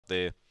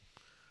there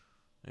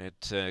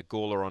at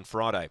Gawler on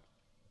Friday.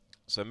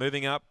 So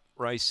moving up,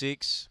 race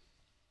 6.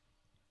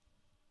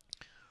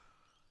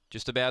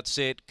 Just about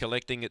set,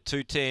 collecting at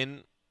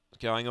 2:10,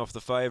 going off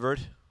the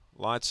favourite.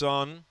 Lights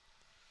on.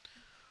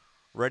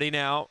 Ready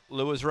now,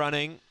 Lewis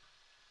running.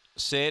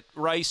 Set,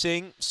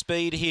 racing,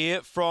 speed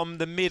here from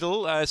the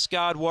middle.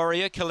 Scarred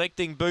Warrior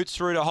collecting boots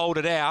through to hold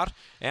it out.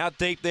 Out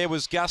deep there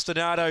was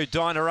Gustinado,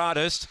 Dinah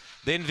Artist,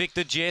 then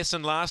Victor Jess,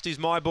 and last is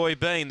My Boy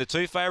Bean. The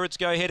two favourites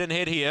go head and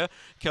head here.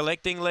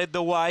 Collecting led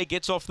the way,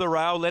 gets off the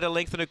rail, led a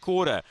length and a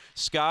quarter.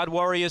 Scarred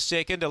Warrior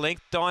second, a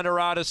length Dinah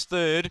Artist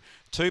third.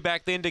 Two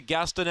back then to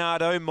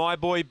Gustinado, My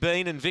Boy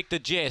Bean and Victor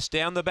Jess.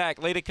 Down the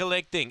back, leader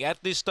collecting.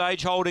 At this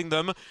stage holding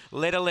them,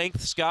 led a length.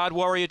 Scarred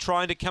Warrior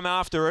trying to come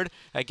after it.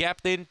 A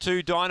gap then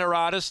to Dinah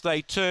Artist.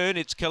 They turn.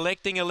 It's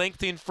collecting a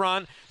length in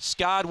front.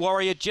 Scarred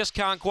Warrior just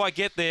can't quite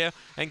get there.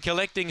 And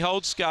collecting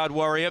holds Scarred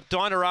Warrior.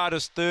 Dinah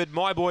Artist third.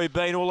 My Boy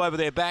Bean all over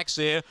their backs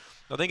there.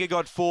 I think it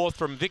got fourth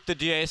from Victor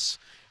Jess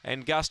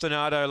and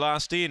Gustinado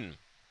last in.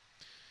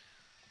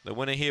 The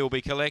winner here will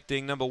be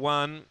collecting number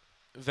 1.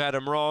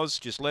 Vadim Ros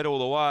just led all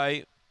the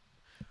way.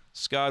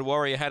 Scarred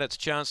Warrior had its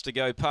chance to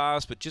go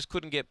past, but just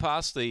couldn't get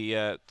past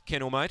the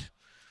kennel mate.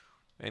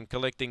 And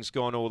collecting's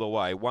gone all the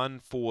way.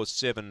 1, 4,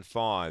 7,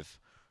 5.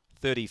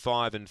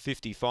 35 and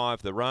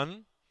 55 the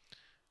run.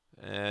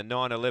 9,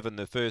 11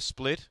 the first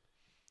split.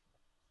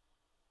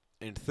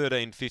 And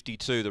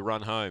 13.52 the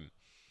run home.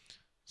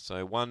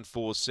 So 1,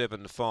 4,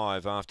 7,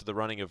 5 after the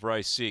running of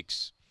race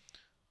 6.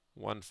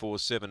 1, 4,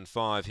 7,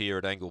 5 here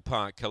at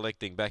Angle-Park.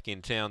 Collecting back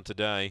in town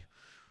today.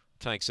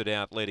 Takes it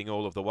out, leading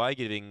all of the way,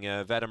 giving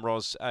Vadim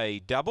Ros a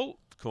double.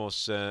 Of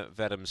course,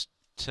 Vadim's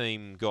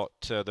team got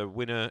the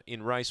winner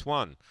in race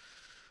 1.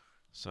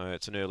 So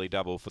it's an early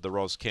double for the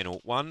Ros kennel.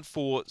 1,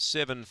 4,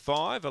 7,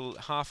 5,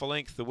 half a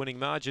length the winning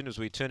margin as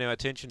we turn our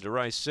attention to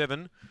race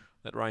 7.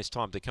 That race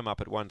time to come up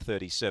at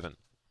 1:37.